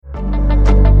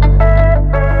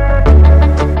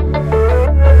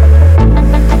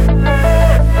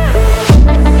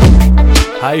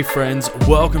Hey friends,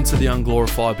 welcome to the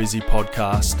Unglorify Busy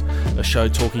podcast, a show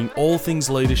talking all things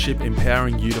leadership,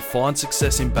 empowering you to find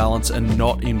success in balance and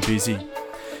not in busy.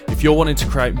 If you're wanting to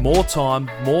create more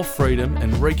time, more freedom,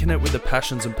 and reconnect with the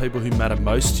passions and people who matter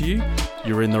most to you,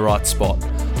 you're in the right spot.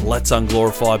 Let's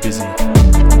unglorify busy.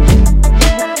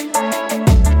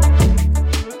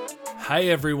 Hey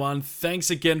everyone,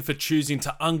 thanks again for choosing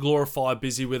to unglorify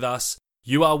busy with us.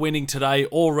 You are winning today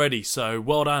already, so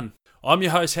well done. I'm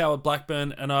your host, Howard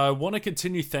Blackburn, and I want to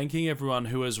continue thanking everyone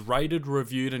who has rated,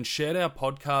 reviewed, and shared our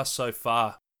podcast so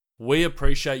far. We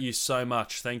appreciate you so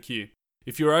much. Thank you.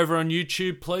 If you're over on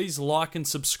YouTube, please like and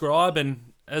subscribe,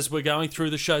 and as we're going through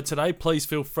the show today, please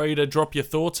feel free to drop your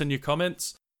thoughts and your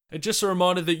comments. And just a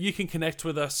reminder that you can connect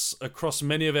with us across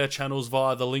many of our channels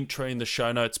via the link tree in the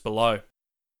show notes below.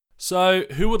 So,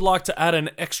 who would like to add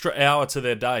an extra hour to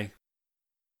their day?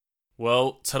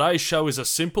 Well, today's show is a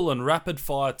simple and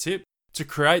rapid-fire tip to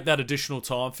create that additional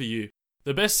time for you.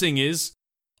 The best thing is,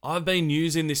 I've been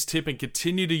using this tip and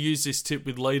continue to use this tip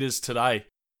with leaders today.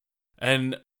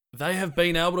 And they have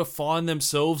been able to find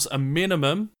themselves a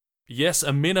minimum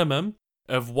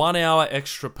of 1 hour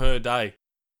extra per day.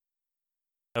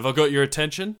 Have I got your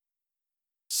attention?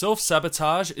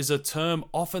 Self-sabotage is a term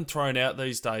often thrown out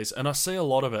these days, and I see a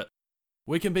lot of it.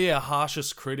 We can be our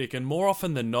harshest critic, and more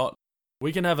often than not,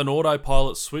 we can have an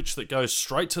autopilot switch that goes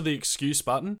straight to the excuse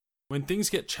button when things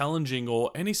get challenging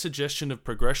or any suggestion of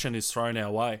progression is thrown our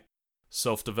way.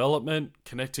 Self-development,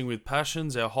 connecting with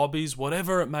passions, our hobbies,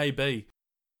 whatever it may be.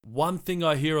 One thing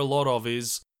I hear a lot of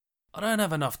is, I don't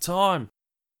have enough time.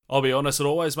 I'll be honest, it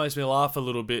always makes me laugh a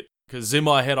little bit because in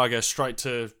my head I go straight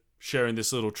to sharing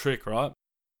this little trick, right?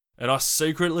 And I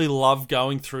secretly love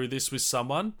going through this with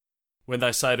someone when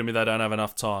they say to me they don't have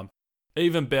enough time.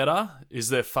 Even better is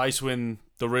their face when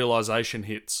the realization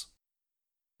hits.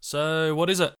 So what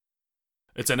is it?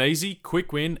 It's an easy,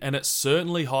 quick win, and it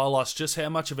certainly highlights just how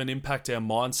much of an impact our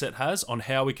mindset has on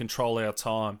how we control our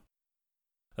time.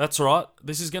 That's right,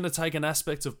 this is going to take an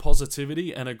aspect of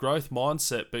positivity and a growth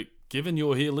mindset, but given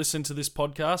you're here listening to this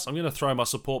podcast, I'm going to throw my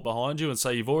support behind you and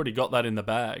say you've already got that in the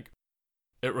bag.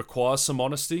 It requires some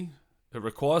honesty, it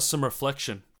requires some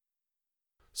reflection.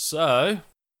 So,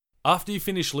 after you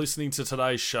finish listening to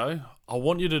today's show, I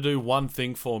want you to do one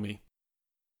thing for me.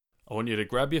 I want you to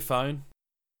grab your phone,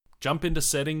 jump into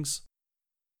settings,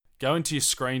 go into your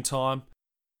screen time,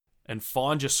 and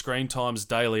find your screen time's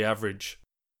daily average.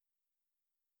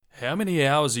 How many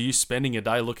hours are you spending a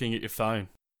day looking at your phone?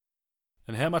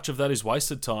 And how much of that is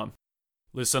wasted time?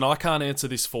 Listen, I can't answer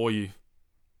this for you,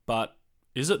 but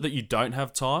is it that you don't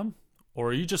have time, or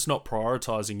are you just not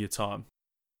prioritizing your time?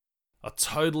 I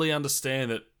totally understand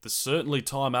that there's certainly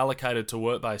time allocated to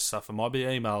work-based stuff. It might be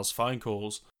emails, phone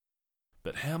calls,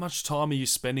 but how much time are you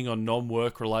spending on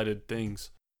non-work related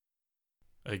things?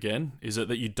 Again, is it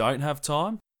that you don't have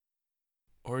time?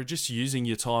 Or are you just using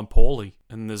your time poorly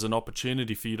and there's an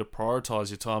opportunity for you to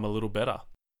prioritize your time a little better?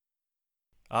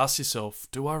 Ask yourself,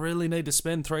 do I really need to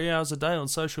spend 3 hours a day on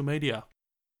social media?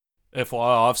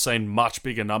 FYI, I've seen much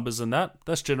bigger numbers than that.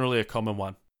 That's generally a common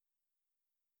one.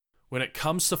 When it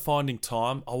comes to finding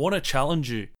time, I want to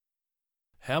challenge you.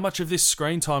 How much of this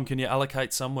screen time can you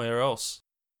allocate somewhere else?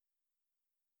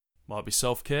 Might be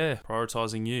self-care,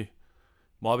 prioritizing you.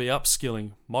 Might be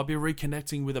upskilling, might be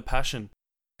reconnecting with a passion.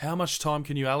 How much time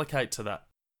can you allocate to that?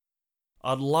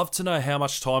 I'd love to know how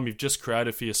much time you've just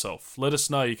created for yourself. Let us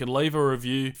know. You can leave a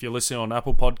review if you're listening on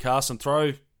Apple Podcasts and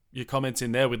throw your comments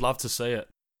in there. We'd love to see it.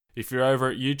 If you're over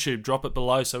at YouTube, drop it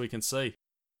below so we can see.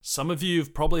 Some of you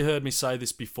have probably heard me say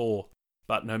this before,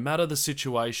 but no matter the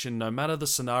situation, no matter the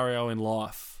scenario in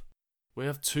life, we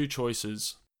have two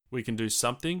choices. We can do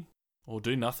something or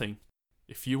do nothing.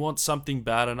 If you want something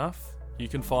bad enough, you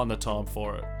can find the time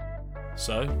for it.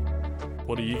 So,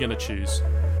 what are you going to choose?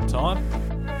 Time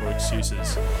or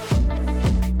excuses?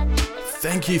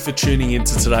 Thank you for tuning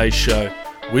into today's show.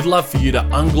 We'd love for you to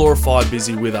unglorify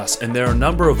busy with us, and there are a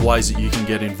number of ways that you can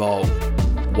get involved.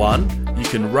 1, you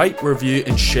can rate, review,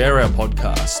 and share our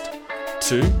podcast.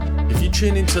 2, if you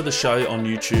tune into the show on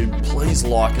YouTube, please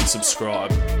like and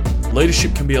subscribe.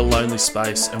 Leadership can be a lonely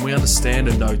space, and we understand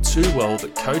and know too well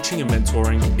that coaching and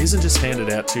mentoring isn't just handed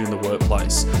out to you in the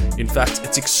workplace. In fact,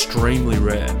 it's extremely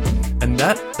rare. And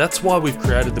that's why we've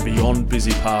created the Beyond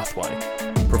Busy Pathway,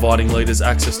 providing leaders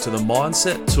access to the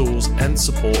mindset, tools, and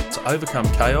support to overcome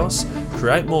chaos,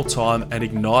 create more time, and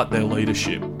ignite their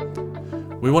leadership.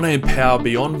 We want to empower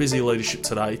Beyond Busy leadership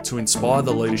today to inspire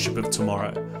the leadership of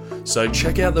tomorrow. So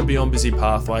check out the Beyond Busy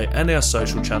Pathway and our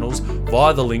social channels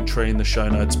via the link tree in the show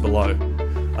notes below.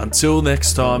 Until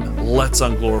next time, let's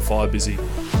unglorify busy.